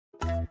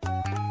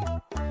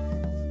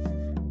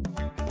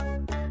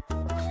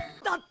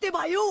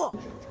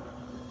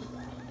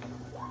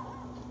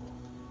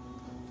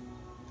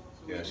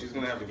Yeah, she's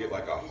gonna have to get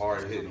like a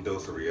hard-hitting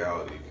dose of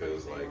reality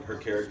because like her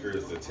character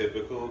is the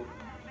typical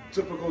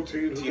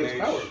teenage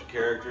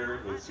character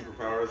with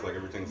superpowers. Like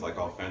everything's like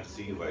all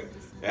fantasy. Like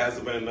it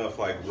hasn't been enough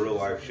like real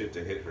life shit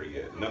to hit her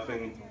yet.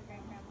 Nothing.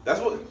 That's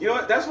what you know.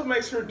 What? That's what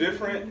makes her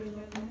different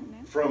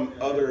from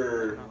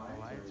other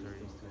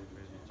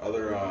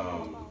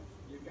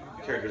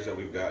characters that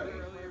we've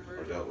gotten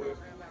or dealt with.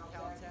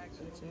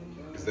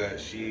 Is that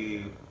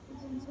she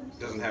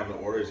doesn't have an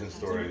origin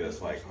story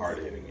that's like hard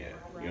hitting yet.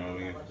 You know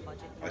what I mean?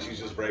 Like she's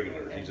just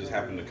regular. She just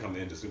happened to come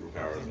into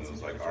superpowers and it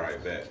was like, all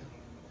right, bet.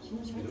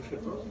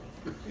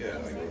 Yeah,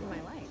 like,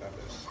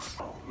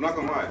 I'm not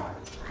gonna lie.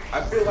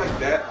 I feel like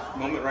that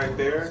moment right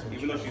there,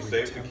 even though she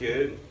saved the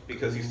kid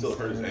because he still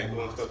hurt his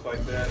ankle and stuff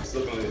like that, it's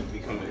still gonna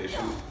become an issue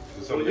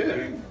to some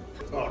degree.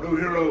 Oh, new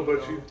hero,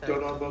 but she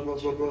got on blah blah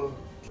blah blah.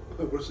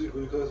 We're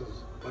secretly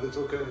cousins, but it's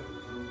okay.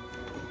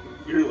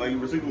 You're like,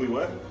 we're secretly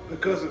what? The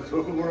cousins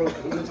of the world,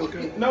 but it's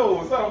okay.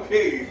 No, it's not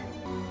okay.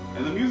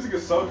 And the music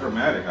is so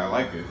dramatic, I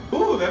like it.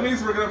 Ooh, that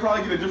means we're gonna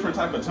probably get a different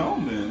type of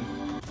tone then.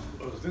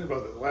 I was thinking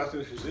about that. The last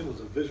thing she seen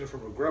was a vision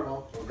from her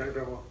grandma or great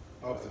grandma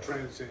off the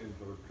train scene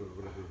or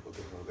whatever. What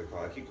they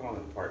call it? I keep calling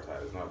it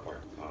apartheid. It's not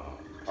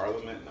apartheid.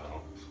 Parliament?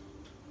 No.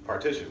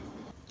 Partition.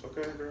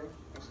 Okay, girl.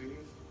 I see you.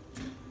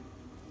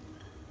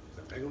 Is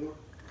that Bangalore?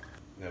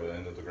 Yeah, but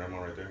then there's the grandma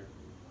right there.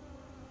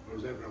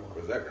 Where's that grandma?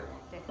 Where's that grandma?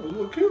 Oh,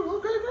 look cute.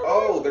 Okay, grandma.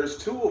 Oh, there's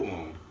two of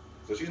them.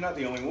 So she's not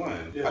the only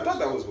one. Yeah, I thought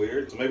that was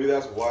weird. So maybe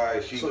that's why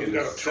she can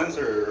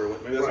censor, or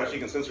maybe that's why she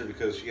can censor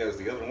because she has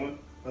the other one.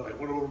 Like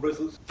Wonder Woman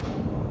bracelets.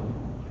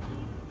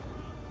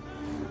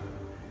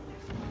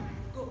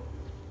 Go.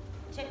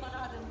 Check on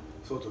Adam.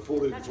 So it's a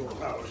fully controlled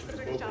power. She's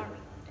both of them.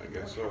 I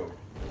guess so.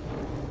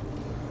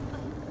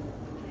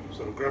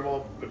 So the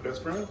grandma and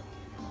best friend?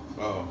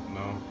 Oh,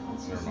 no.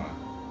 Never mind.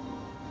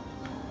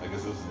 I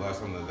guess this is the last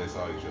time that they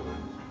saw each other.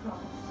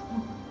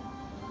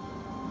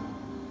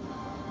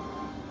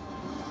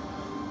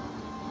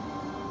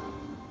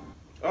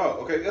 Oh,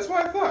 okay, that's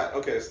what I thought.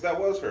 Okay, so that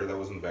was her that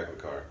was in the back of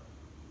the car.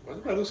 Why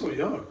does that look so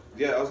young?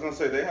 Yeah, I was gonna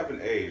say they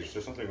haven't aged.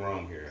 There's something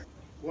wrong here.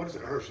 What is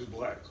it? Her, she's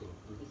black, so.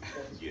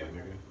 Yeah,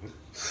 nigga.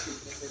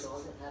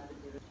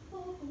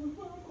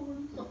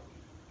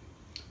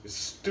 This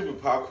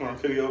stupid popcorn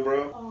video,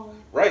 bro. Oh.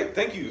 Right,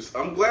 thank you.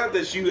 I'm glad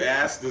that you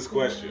asked this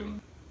question.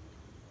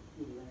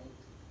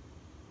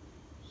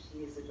 She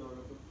is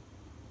adorable.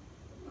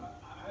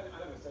 I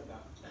never said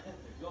that.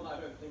 I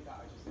don't think that.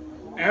 I just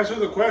answer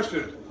the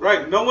question.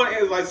 Right, no one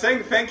is like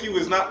saying thank you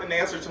is not an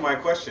answer to my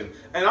question.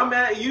 And I'm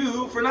mad at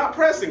you for not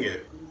pressing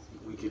it.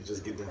 We could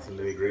just get down to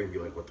the nitty-gritty and be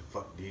like, what the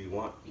fuck do you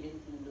want?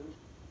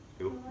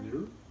 Noodle?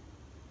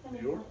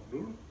 Noodle?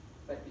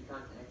 But we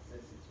can't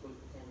access its full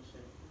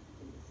potential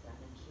in this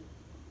dimension.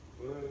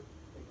 What?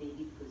 But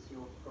maybe because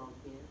you're from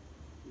here,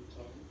 you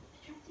can. I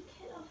dropped a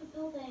kid off a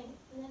building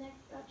and then I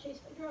got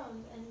chased by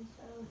drones, and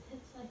so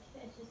it's like,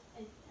 it's just,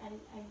 I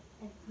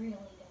really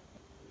don't.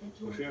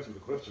 Well, she answered the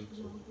question,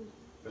 so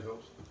that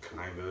helps.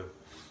 Kinda.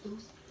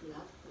 Those people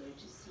out there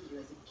just see you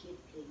as a kid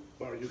playing.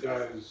 Are you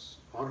guys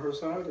on her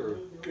side or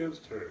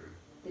against her?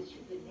 That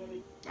you've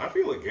inherited. I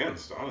feel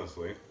against,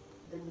 honestly.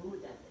 The new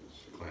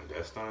dimension.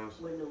 Clandestines?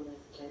 We're known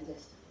as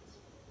clandestines.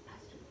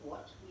 As to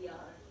what we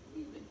are,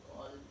 we've been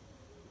called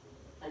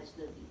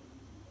Ajnabi,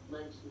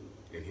 Majnun,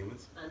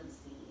 Inhumans?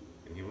 Unseen.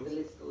 Inhumans? The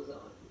list goes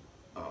on.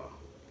 Oh.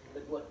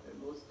 But what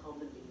we're most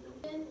commonly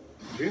known.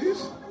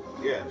 Genies?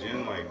 Yeah,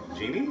 Jin, like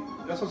genie?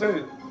 That's what I'm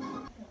saying.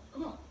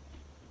 Come on.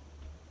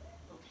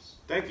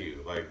 Thank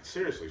you. Like,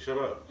 seriously, shut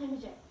up. I'm a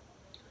J.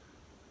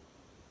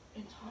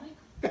 And tonic?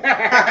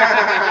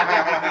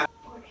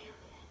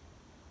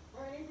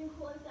 Or anything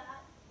cool like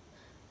that.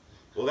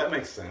 Well, that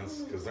makes sense,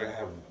 because they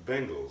have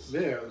Bengals.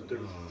 Yeah,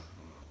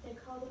 They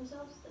call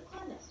themselves the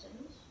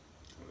clandestines.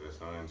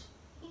 Clandestines.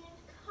 And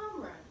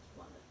comrades,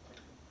 one of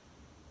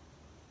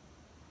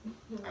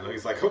them. I know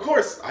he's like, of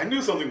course, I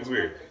knew something was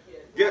weird.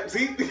 Yeah,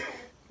 see?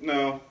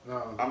 No.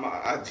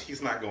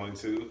 He's not going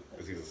to,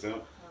 because he's a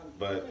simp.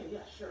 But,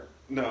 yeah, sure.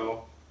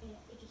 no. Yeah,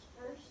 just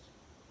first,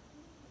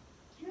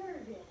 you're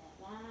good at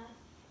math.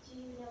 Do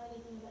you know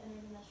anything about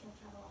international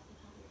travel off the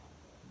top of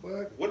your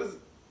head? What? What is,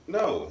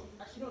 no.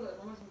 Actually, no, that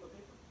reminds me of a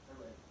paper I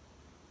read.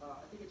 I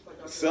think it's by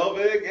Dr.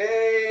 Selvig,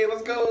 hey,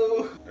 let's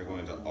go. They're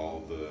going to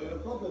all the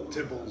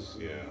temples.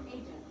 Yeah.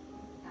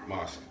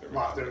 Mosque.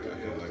 Mosque, there we go.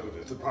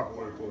 Yeah, it's the proper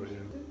word for it, yeah.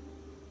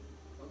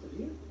 Not of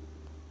you?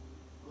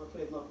 I'm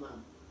afraid not,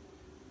 ma'am.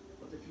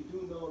 But if you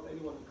do know of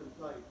anyone who can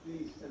fly,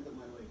 please send them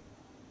my way.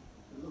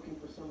 I'm looking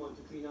for someone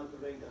to clean out the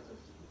rain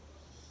gutters.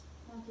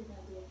 Not a good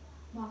idea.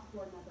 Moth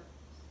board member.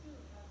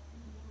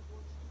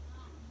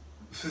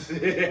 It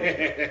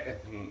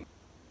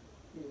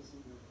is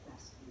in your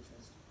best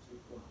interest to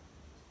go out.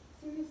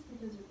 Serious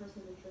because your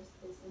person of interest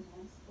is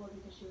intense, or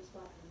because she was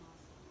black or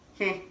moss?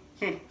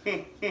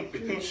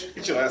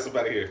 Get your ass up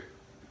out of here.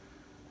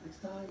 Next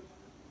time,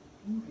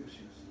 move your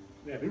shoes.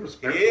 Yeah, be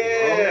respectful,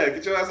 Yeah, bro.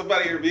 get your ass up out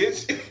of here,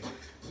 bitch.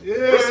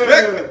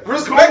 Yeah.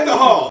 Respect the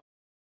hall.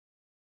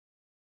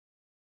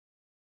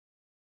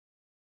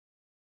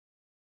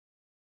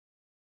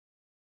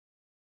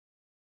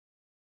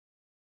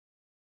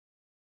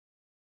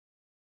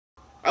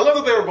 I love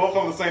that they were both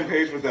on the same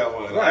page with that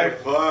one. Right. I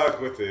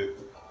fuck with it.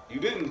 You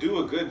didn't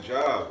do a good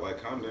job.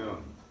 Like, calm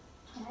down.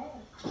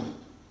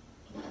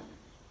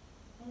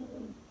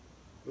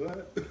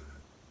 What?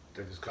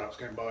 Then these cops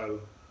came by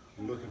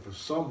looking for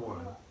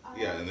someone.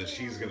 Yeah, and then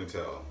she's gonna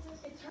tell.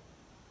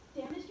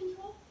 Damage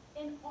control?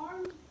 An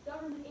armed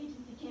government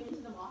agency came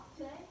into the mosque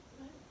today.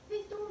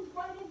 They stormed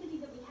right in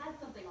thinking that we had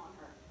something on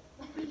her.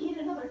 Like we need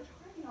another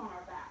target on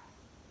our backs.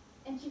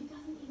 And she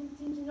doesn't even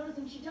seem to notice,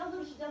 and she tells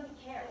her she doesn't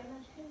care.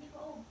 Damage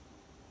control.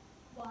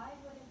 Why?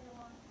 What did they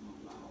want? I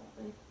don't know.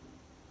 They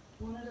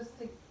wanted us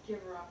to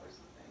give her up or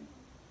something.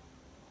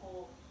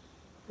 Whole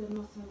good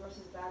Muslim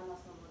versus bad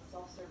Muslim with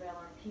self-surveil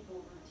our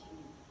people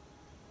routine.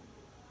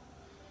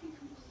 We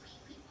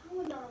completely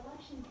ruined our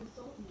election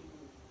result meeting.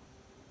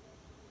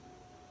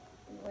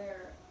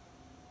 Where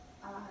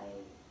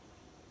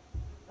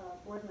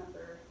board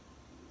member.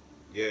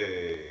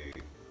 Yay.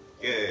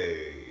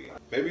 Yay.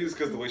 Maybe it's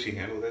because the way she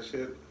handled that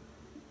shit.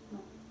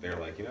 They're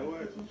like, you know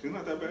what? She's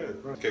not that bad.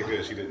 Okay,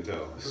 good. She didn't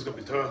tell. This is gonna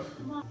be tough.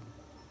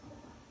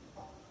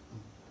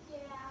 Yeah.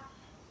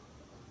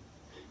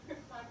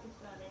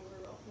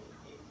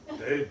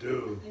 They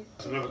do.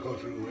 It's another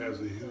culture who has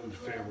a huge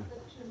family.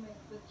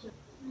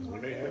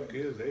 When they have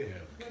kids, they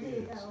have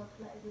kids.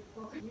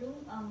 You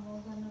are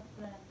more than a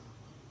friend.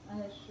 I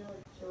assure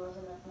you, she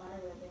wasn't at my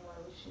wedding. Why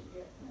would she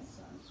get my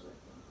son's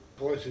wedding?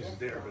 Boy, she's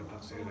there, but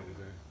not saying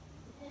anything.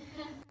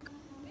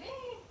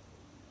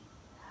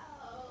 Yeah, I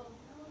love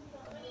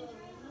how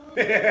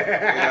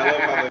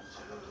they...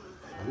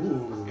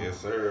 Ooh. Yes,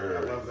 sir.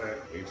 I love that.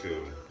 Me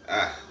too.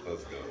 Ah,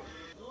 let's go.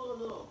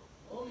 No.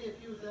 Only a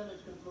few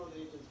damage control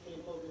agents came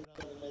poking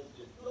around the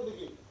masjid. No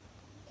biggie.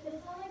 Does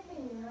it sound like they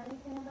knew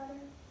anything about her?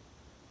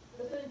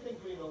 The same thing,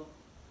 Reno.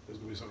 There's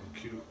gonna be something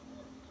cute.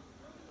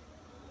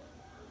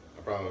 I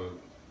probably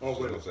Oh, was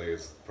wait. gonna say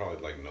it's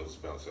probably like notes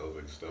about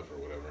Selvig stuff or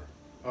whatever.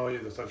 Oh yeah,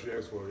 the stuff she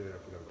asked for. Yeah, I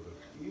forgot about that.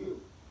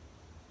 You.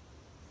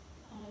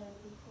 I don't know,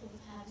 it'd be cool to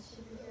have a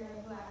superhero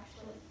who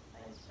actually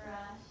fights for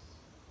us.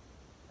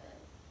 But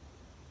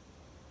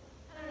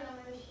I don't know,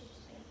 maybe she's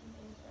just making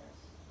things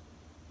worse.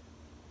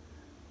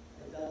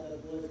 I got that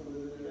boy from the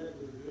internet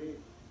was great.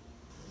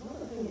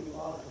 Another thing you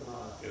are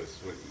about. It's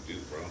what you do,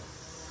 bro.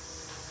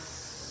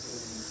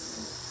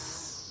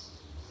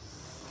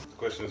 The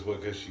question is,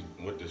 what does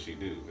she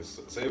do?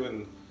 Because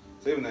saving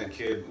that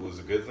kid was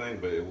a good thing,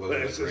 but it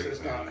wasn't But the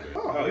greatest thing. not. either.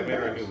 Oh, Oh, he yeah. made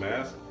her a new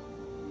mask.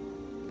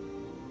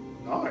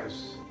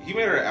 Nice. He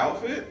made her an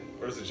outfit,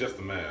 or is it just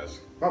the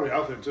mask? Probably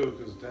outfit too,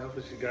 because the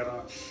outfit she got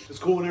on, it's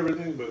cool and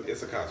everything, but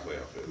It's a cosplay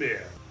outfit.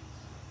 yeah.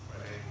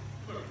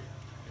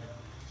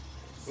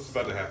 What's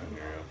about to happen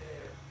here,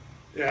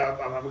 yo? Yeah,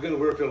 I'm getting a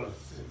weird feeling.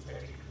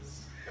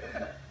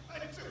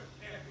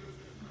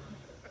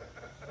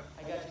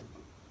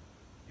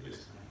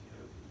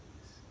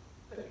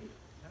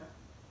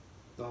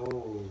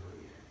 Oh.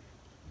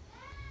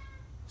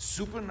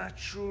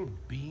 Supernatural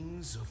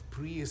beings of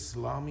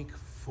pre-Islamic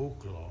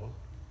folklore,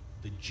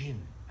 the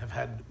jinn, have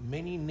had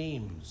many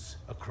names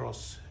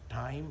across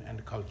time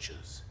and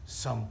cultures.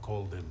 Some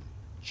call them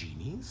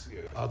genies,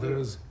 Yeah.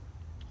 others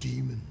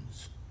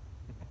demons.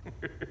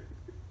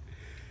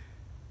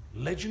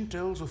 Legend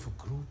tells of a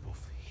group of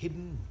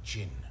hidden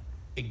jinn,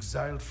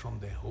 exiled from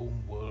their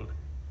home world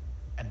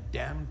and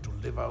damned to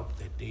live out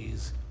their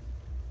days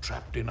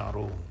trapped in our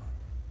own.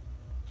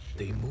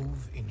 They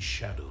move in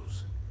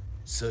shadows,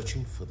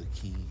 searching for the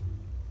key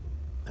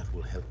that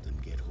will help them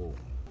get home.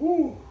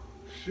 Ooh.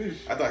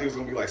 Sheesh. I thought he was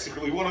gonna be like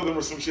secretly one of them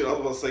or some shit. I was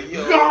about to say,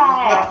 yo,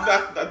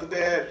 Ah! not the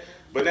dad.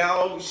 But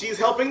now she's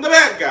helping the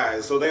bad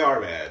guys, so they are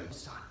bad.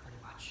 Sun, pretty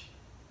much.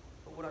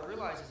 But what I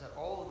realize is that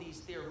all of these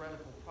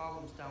theoretical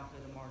problems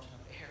downplay the margin of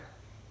error.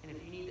 And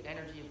if you need the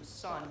energy of the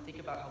sun, think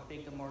about how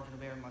big the margin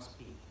of error must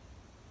be.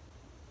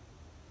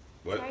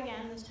 What? Try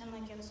again, this time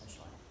like give a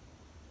social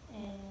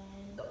life.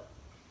 And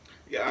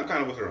Yeah, I'm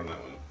kind of with her on that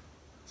one.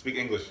 Speak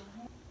English.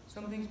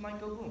 Some things might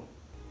go boom.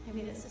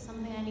 maybe this is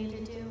something I need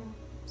to do.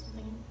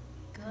 Something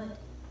good.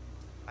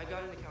 I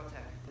got into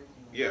Caltech.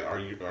 Yeah, are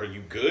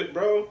you good,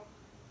 bro?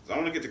 'Cause I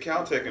want to get to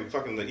Caltech and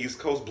fucking the East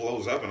Coast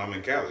blows up and I'm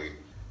in Cali.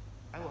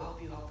 I will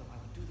help you help them. I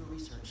will do the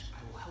research.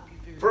 I will help you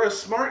figure For it a out.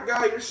 smart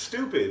guy, you're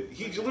stupid.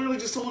 He literally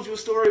just told you a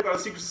story about a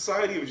secret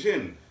society of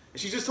jinn. And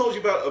she just told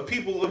you about a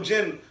people of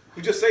jinn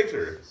who just saved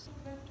her.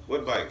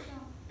 What bike?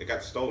 It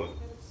got stolen.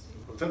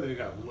 I'm telling you,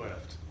 got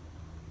left.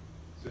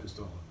 It's been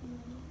stolen.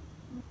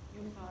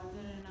 Your father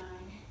and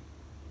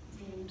I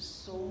dreamed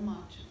so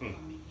much of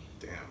coming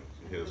here. Damn,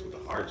 you hit us with the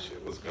hard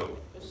shit. Let's go.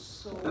 It was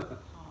so hard.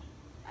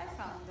 I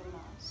found the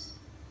mouse.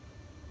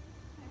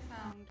 I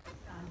found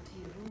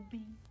Auntie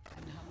Ruby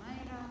and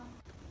Humaira.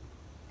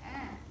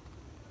 And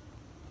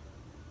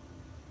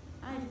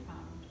I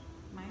found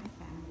my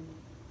family.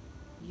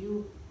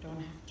 You don't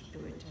have to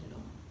do it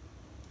alone.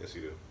 Yes,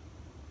 you do.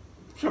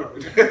 Shut up.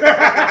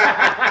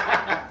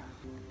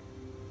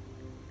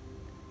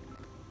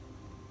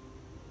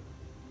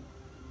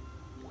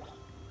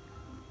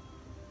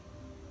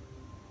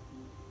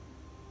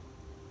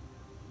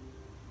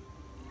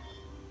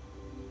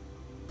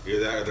 Either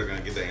that or they're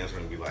gonna get the answer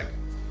and be like,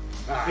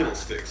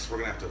 Fiddlesticks. We're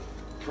gonna have to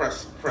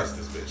press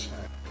this bitch.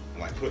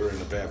 And like put her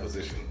in a bad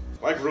position.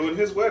 Like ruin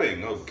his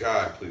wedding. Oh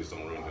God, please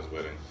don't ruin his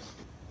wedding.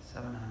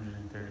 $732.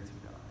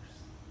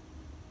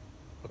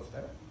 What's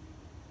that?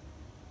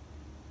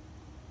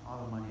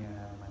 All the money I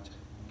have in my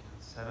checking account.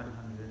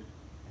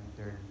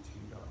 $732.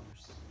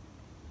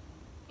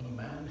 A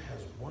man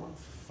has one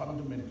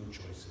fundamental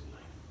choice in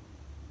life.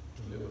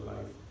 To live a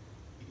life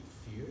in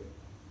fear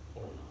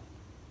or love.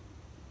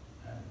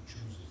 And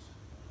chooses.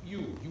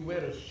 You wear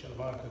a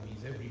shalwar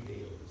kameez every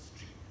day on the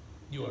street.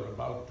 You are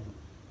about to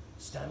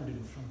stand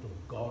in front of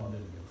God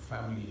and your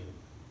family and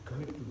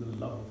commit to the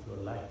love of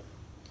your life.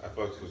 I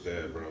fucks with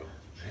Dad, bro.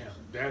 Damn,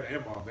 Dad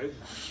and Mom,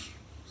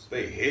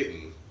 they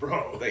hitting.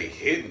 Bro. They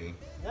hitting.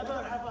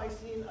 Never have I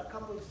seen a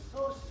couple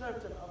so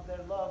certain of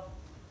their love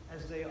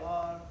as they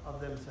are of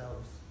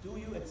themselves. Do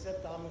you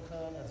accept Amir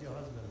Khan as your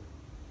husband?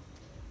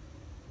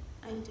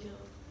 I do.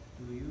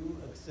 Do you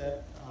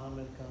accept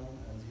Amir Khan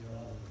as your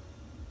husband?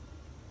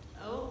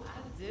 Oh,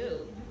 I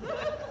do.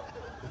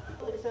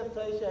 Accept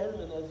Taisha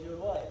Hillman as your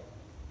wife?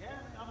 Yeah,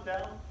 I'm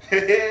down.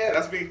 Yeah,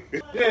 that's me.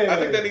 Yeah. I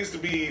think that needs to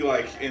be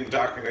like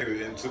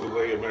indoctrinated into the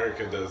way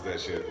America does that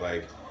shit.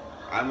 Like,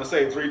 I'm gonna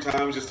say it 3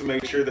 times just to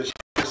make sure that you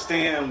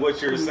understand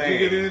what you're saying.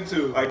 Get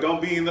into. Like, don't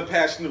be in the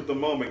passion of the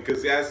moment,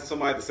 because asking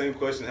somebody the same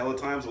question hella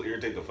times will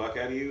irritate the fuck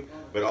out of you,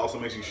 but it also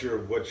makes you sure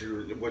of what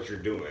you're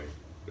doing.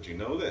 But you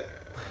know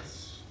that.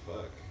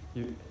 Fuck.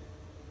 You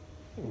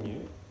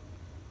knew?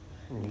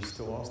 And you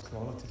still asked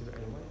Kamala to do it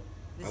anyway?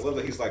 I love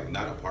that he's like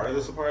not a part of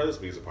this, but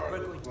he's a part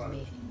of it.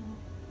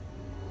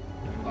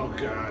 Oh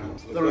God.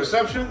 The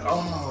reception?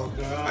 Oh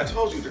God. I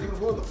told you, they're gonna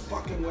ruin the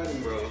fucking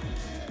wedding, bro.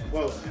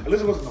 Well, at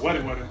least it wasn't the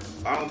wedding.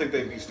 I don't think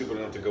they'd be stupid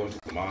enough to go into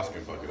the mosque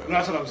and fuck it up.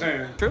 That's what I'm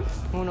saying. True.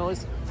 Who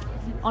knows?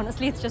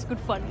 Honestly, it's just good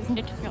fun, isn't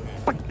it?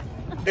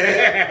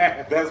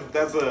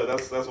 that's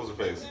what's her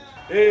face.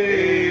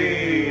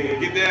 Hey,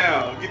 get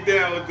down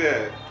with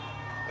that.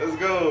 Let's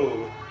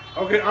go.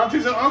 Okay,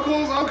 aunties and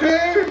uncles,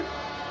 okay.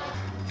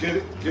 Get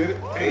it.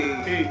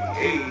 Hey.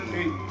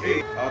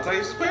 I'll tell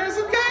you, parents,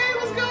 okay,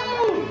 let's go.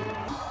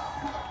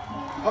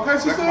 Okay,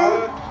 sister.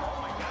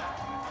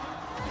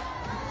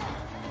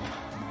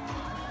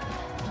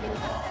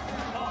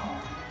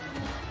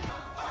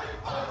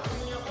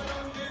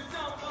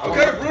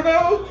 Okay,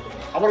 Bruno.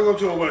 I want to go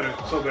to a wedding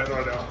so bad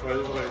right now.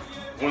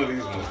 One of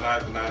these ones,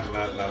 not the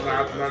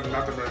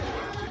regular wedding.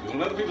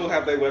 When other people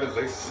have their weddings,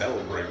 they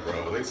celebrate,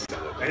 bro. They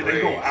celebrate.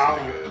 They go out.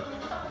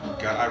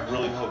 God, I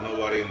really hope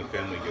nobody in the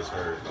family gets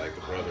hurt, like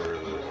the brother or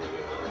the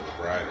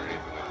bride or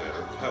anything like that.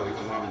 Or hell,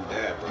 even mom and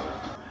dad, bro.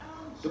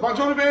 The Bon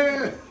Jovi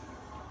Band.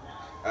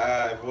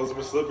 If it wasn't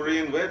for Slippery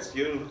and Wet,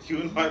 you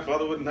and my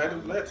father would not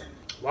have met.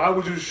 Why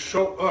would you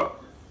show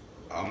up?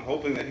 I'm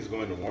hoping that he's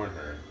going to warn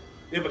her.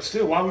 Yeah, but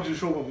still, why would you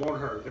show up and warn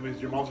her? That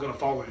means your mom's gonna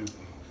follow you.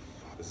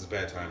 This is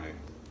bad timing.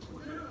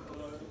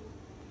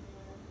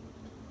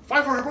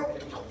 Fight for her, bro.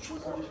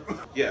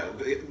 Yeah,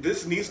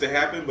 this needs to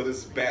happen, but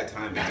it's bad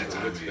timing. It's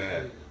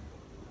bad.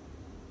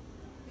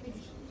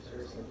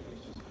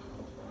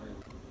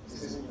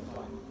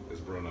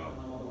 It's Bruno.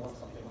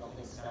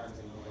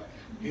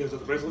 He has a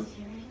bracelet?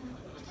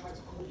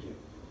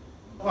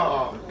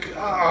 Oh,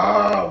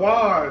 God,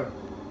 why?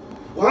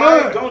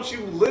 Why don't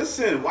you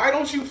listen? Why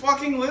don't you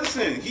fucking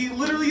listen? He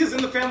literally is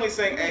in the family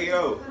saying, hey,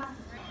 yo.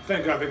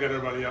 Thank God they got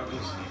everybody out.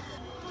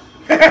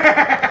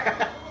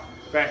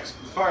 Thanks.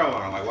 Fire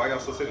alarm. Like, why y'all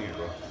still sitting here,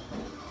 bro?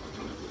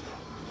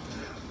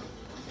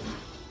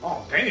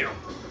 Oh, damn.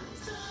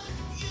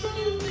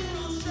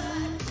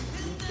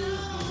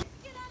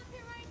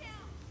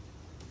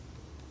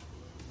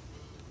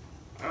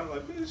 I'm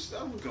like, bitch,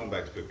 I'm going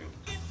back to cooking.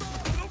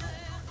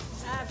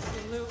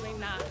 Absolutely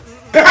not.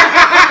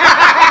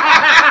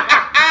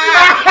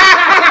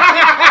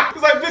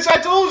 He's like, bitch, I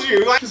told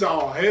you. Like, she's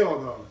all hell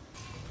no.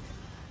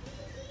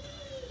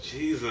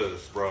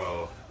 Jesus,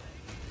 bro.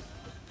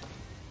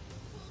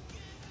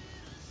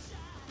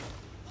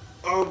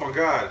 Oh my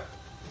God.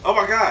 Oh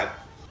my God.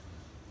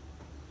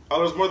 Oh,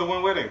 there's more than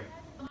one wedding.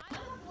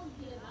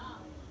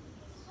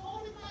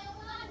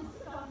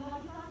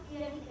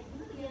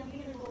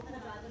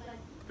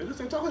 They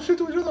just ain't talking shit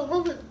to each other. I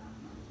love it.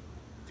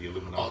 The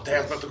Illuminati. Oh,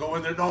 Dad's about to go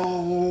in there.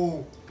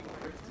 No.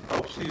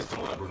 Oh, please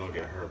don't let Bruno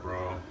get hurt,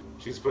 bro.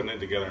 She's putting it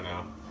together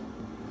now.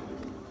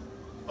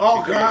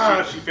 Oh,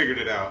 God. She figured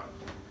it out.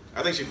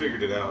 I think she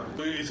figured it out.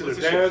 So you said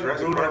Dad,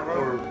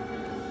 Bruno,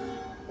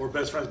 or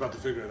best friends about to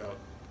figure it out.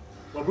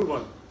 Well,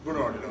 Bruno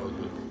already knows.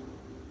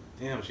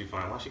 Damn, she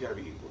fine. Why she gotta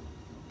be equal?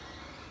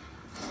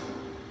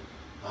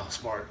 Oh,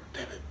 smart.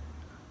 Damn it.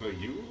 But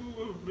you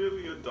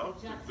really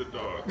adopted the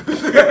dog.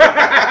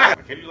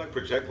 Can't you like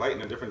project light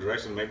in a different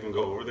direction, make them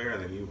go over there,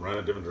 and then you run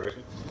a different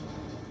direction?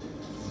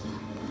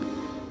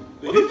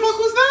 What the fuck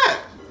was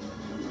that?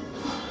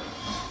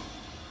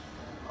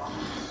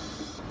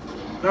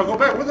 Now go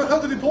back. Where the hell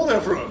did he pull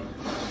that from?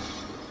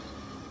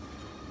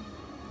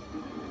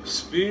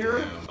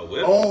 Spear? A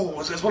whip?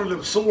 Oh, that's one of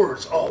them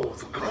swords. Oh,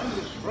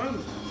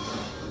 run.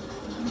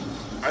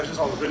 I just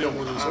saw the video of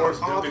one of them swords.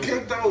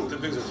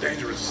 Them things are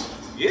dangerous.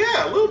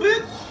 Yeah, a little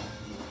bit.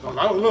 No,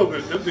 not a little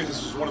bit. Them think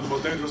this is one of the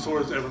most dangerous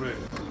swords ever made.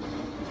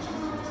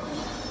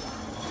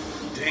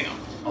 Damn.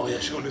 Oh yeah,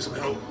 she gonna need some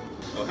help.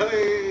 Oh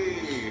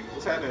hey,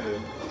 what's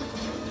happening?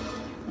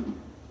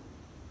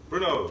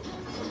 Bruno.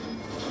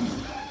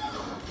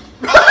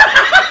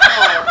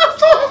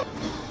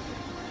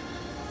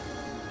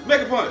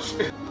 Make a punch.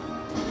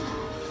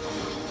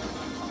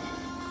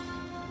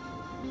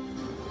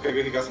 Okay,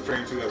 good. He got some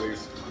training too, at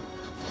least.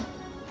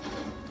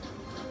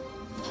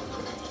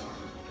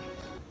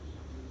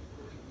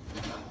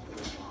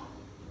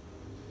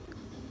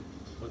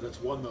 But that's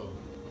one though.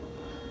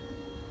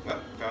 No,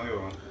 found the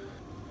other one.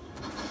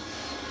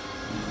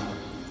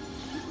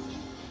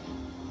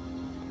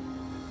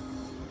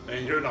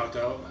 And you're knocked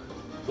out.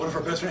 What if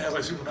her best friend has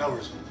like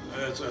superpowers?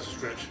 That's a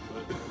stretch.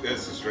 But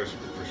It's a stretch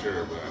for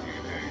sure, but I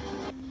mean, hey,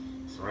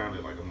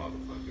 surrounded like a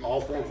motherfucker.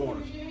 all four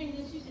corners.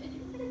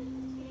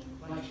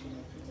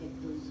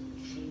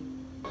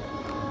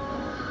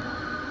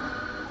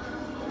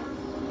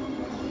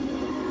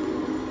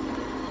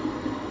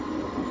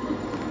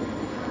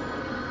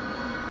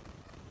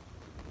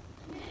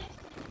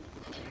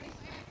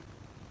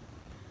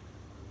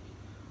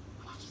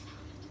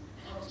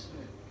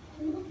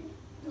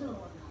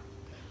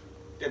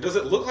 Yeah, does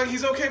it look like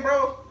he's okay,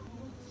 bro?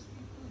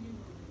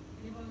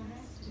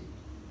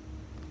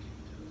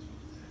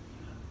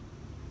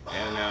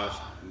 And now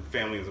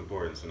family is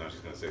important, so now she's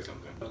gonna say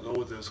something. I'll go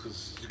with this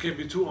because you can't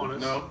be too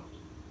honest. No,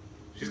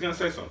 she's gonna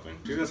say something.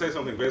 She's gonna say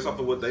something based off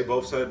of what they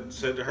both said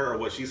to her, or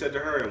what she said to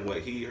her, and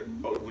what she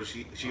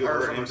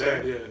heard him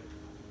say. Yeah.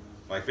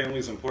 Like, family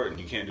is important.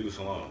 You can't do this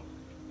alone.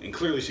 And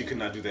clearly, she could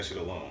not do that shit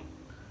alone.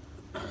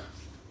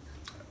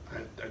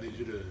 I need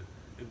you to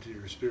empty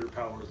your spirit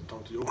powers and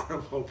talk to your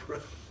grandma, bro.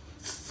 What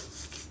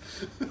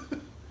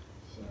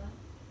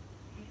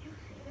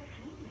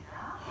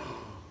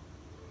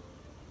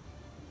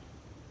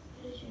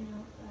did you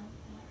know about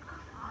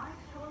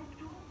that?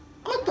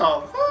 What the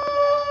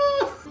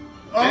fuck?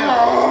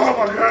 Oh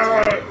my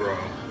god, bro.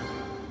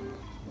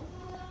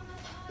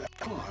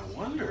 Oh, I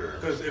wonder.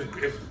 Because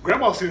if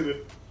grandma seen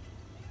it,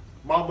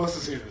 mom must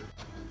have seen it.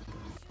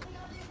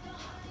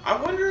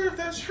 I wonder if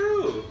that's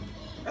true.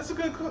 That's a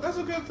good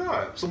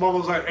thought. So mom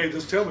was like, "Hey,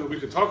 just tell me. We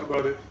can talk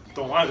about it.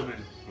 Don't lie to me."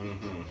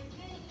 Mm-hmm.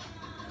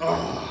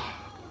 Oh,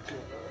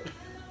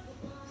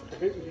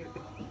 God.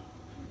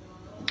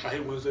 I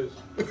hate Wednesdays.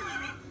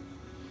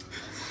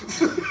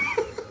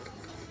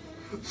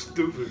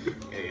 Stupid.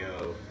 Hey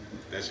yo,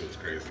 that shit was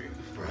crazy.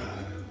 Bruh.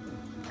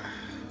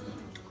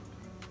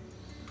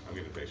 I'm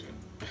getting patient.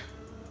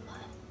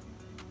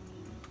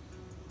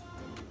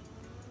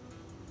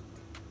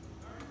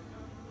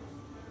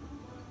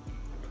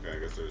 Okay, I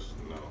guess there's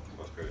no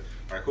less credit.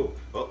 Alright, cool.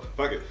 Well,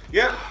 fuck it.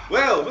 Yeah,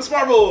 well, Miss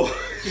Marvel!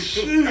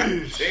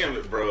 God damn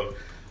it, bro.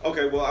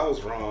 Okay, well, I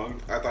was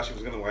wrong. I thought she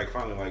was gonna, like,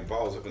 finally, like,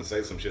 balls up and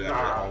say some shit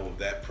after all of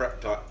that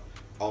prep talk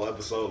all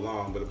episode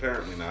long, but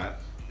apparently not.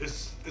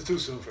 It's too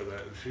soon for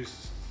that.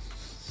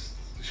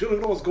 She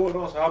don't know what's going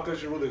on, so how can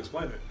she really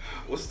explain it?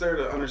 What's there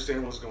to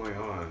understand what's going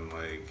on?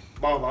 Like,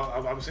 Mom,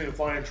 I'm seeing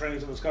flying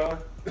trains in the sky.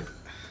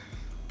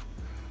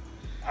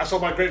 I saw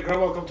my great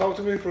grandma come talk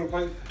to me for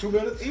like 2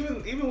 minutes.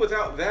 Even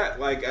without that,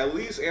 like, at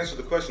least answer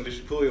the question, did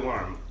you pull the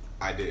alarm?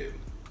 I did.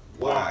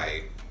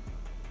 Why?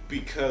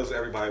 Because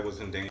everybody was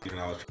in danger and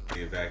I was trying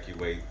to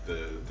evacuate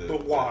the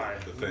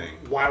thing.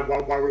 Why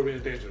were we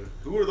in danger?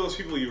 Who were those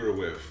people you were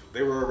with?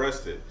 They were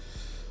arrested.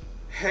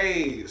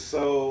 Hey,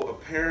 so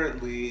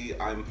apparently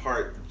I'm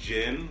part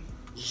Jinn.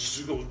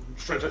 You go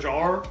straight touch your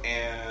arm?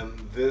 And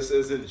this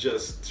isn't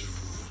just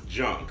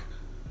junk.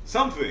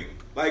 Something.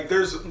 Like,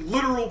 there's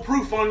literal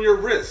proof on your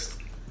wrist.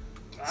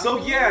 So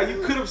yeah,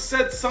 you could have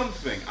said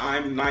something.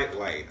 I'm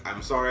Nightlight.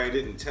 I'm sorry I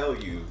didn't tell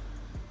you.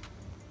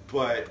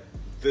 But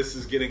this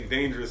is getting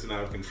dangerous and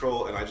out of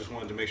control, and I just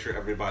wanted to make sure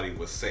everybody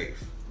was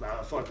safe.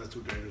 Nah, I feel like that's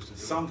too dangerous to do.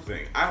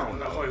 Something. I don't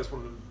know. I feel like it's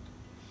one of the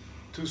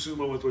too soon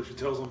moments where she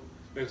tells them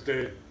next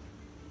day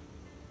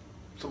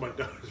somebody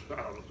dies. I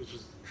don't know. It's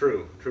just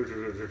True.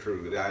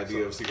 The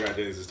idea of secret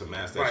identities is to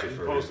mask that shit for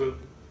supposed to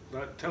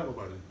not tell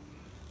nobody.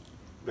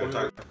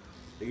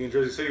 You in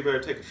Jersey City, better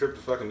take a trip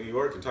to fucking New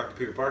York and talk to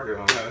Peter Parker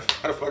on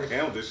how to fucking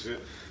handle this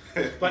shit.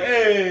 Like,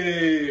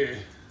 hey!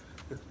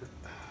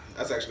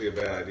 That's actually a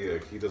bad idea.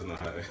 He doesn't know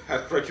how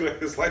to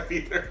regulate his life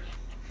either.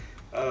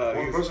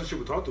 One person she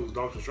would talk to was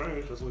Doctor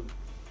Strange. That's the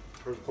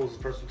closest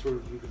person to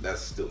her.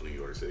 That's still New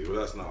York City, but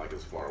that's not like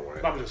as far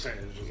away. I'm just saying.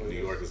 It's just like New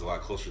York is a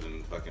lot closer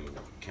than fucking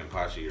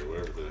Kenpachi or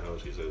wherever the hell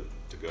she said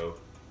to go.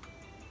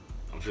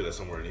 I'm sure that's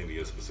somewhere in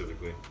India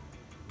specifically.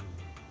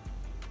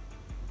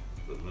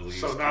 The Middle East.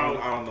 So now,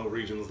 I don't know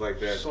regions like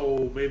that.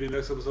 So maybe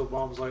next episode,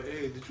 Mom's like,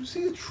 "Hey, did you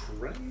see the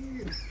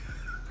train?"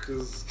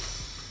 Because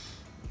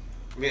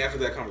I mean, after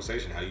that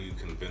conversation, how do you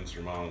convince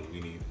your mom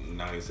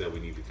Nani said we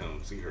need to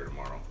come see her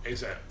tomorrow?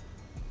 ASAP.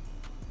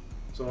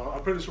 So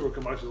I'm pretty sure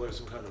Kamachi's like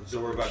some kind of. So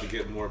we're about to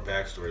get more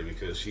backstory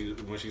because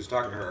when she was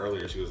talking to her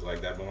earlier, she was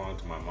like, "That belonged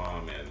to my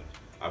mom, and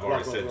I've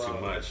already said too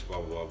much."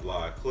 Blah blah blah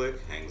blah. Click,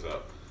 hangs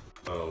up.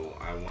 So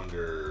I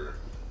wonder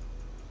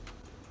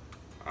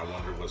I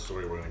wonder what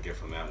story we're gonna get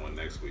from that one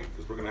next week,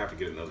 because we're gonna have to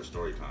get another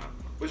story time,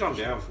 which I'm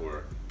down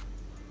for,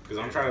 because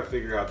I'm trying to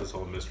figure out this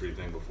whole mystery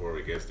thing before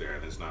it gets there,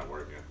 and it's not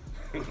working.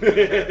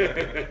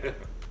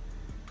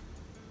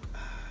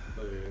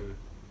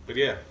 But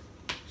yeah,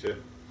 shit.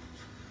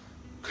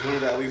 She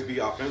learned to at least be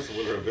offensive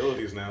with her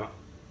abilities now.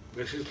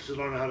 Yeah, she's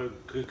learning how to,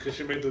 because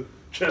she made the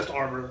chest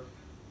armor.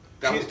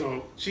 That was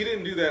dope. She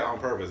didn't do that on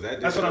purpose.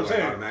 That's what I'm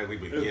saying. Automatically,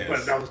 but yes.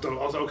 But that was dope.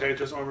 I was like, okay,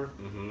 chest armor.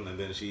 And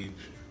then she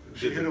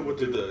hit it with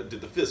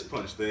did the fist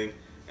punch thing,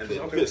 and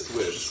then fist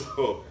whip.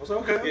 So I was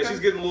like, okay. Yeah, she's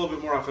getting a little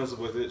bit more offensive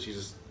with it. She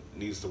just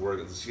needs to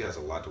work. She has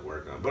a lot to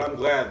work on. But I'm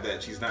glad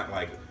that she's not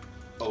like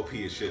OP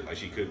as shit like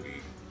she could be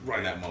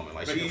in that moment.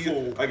 Like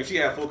if she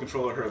had full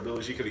control of her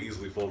ability, she could have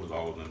easily folded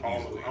all of them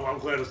easily. I'm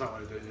glad it's not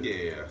like that.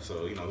 Yeah.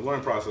 So the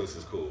learning process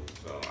is cool.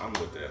 So I'm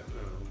with that.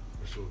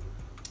 For sure.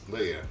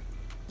 But yeah.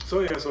 So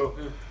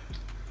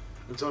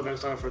until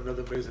next time for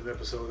another amazing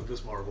episode of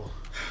This Marvel.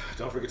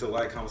 Don't forget to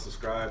like, comment,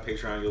 subscribe.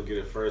 Patreon, you'll get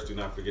it first. Do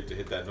not forget to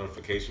hit that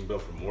notification bell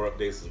for more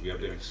updates as we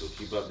update. So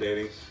keep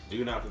updating.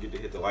 Do not forget to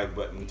hit the like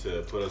button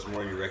to put us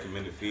more in your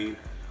recommended feed,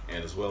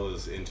 and as well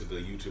as into the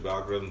YouTube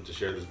algorithm to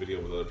share this video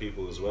with other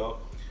people as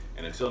well.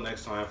 And until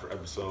next time for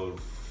episode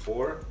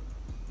 4,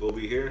 we'll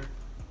be here.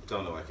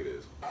 Tell them like it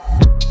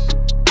is.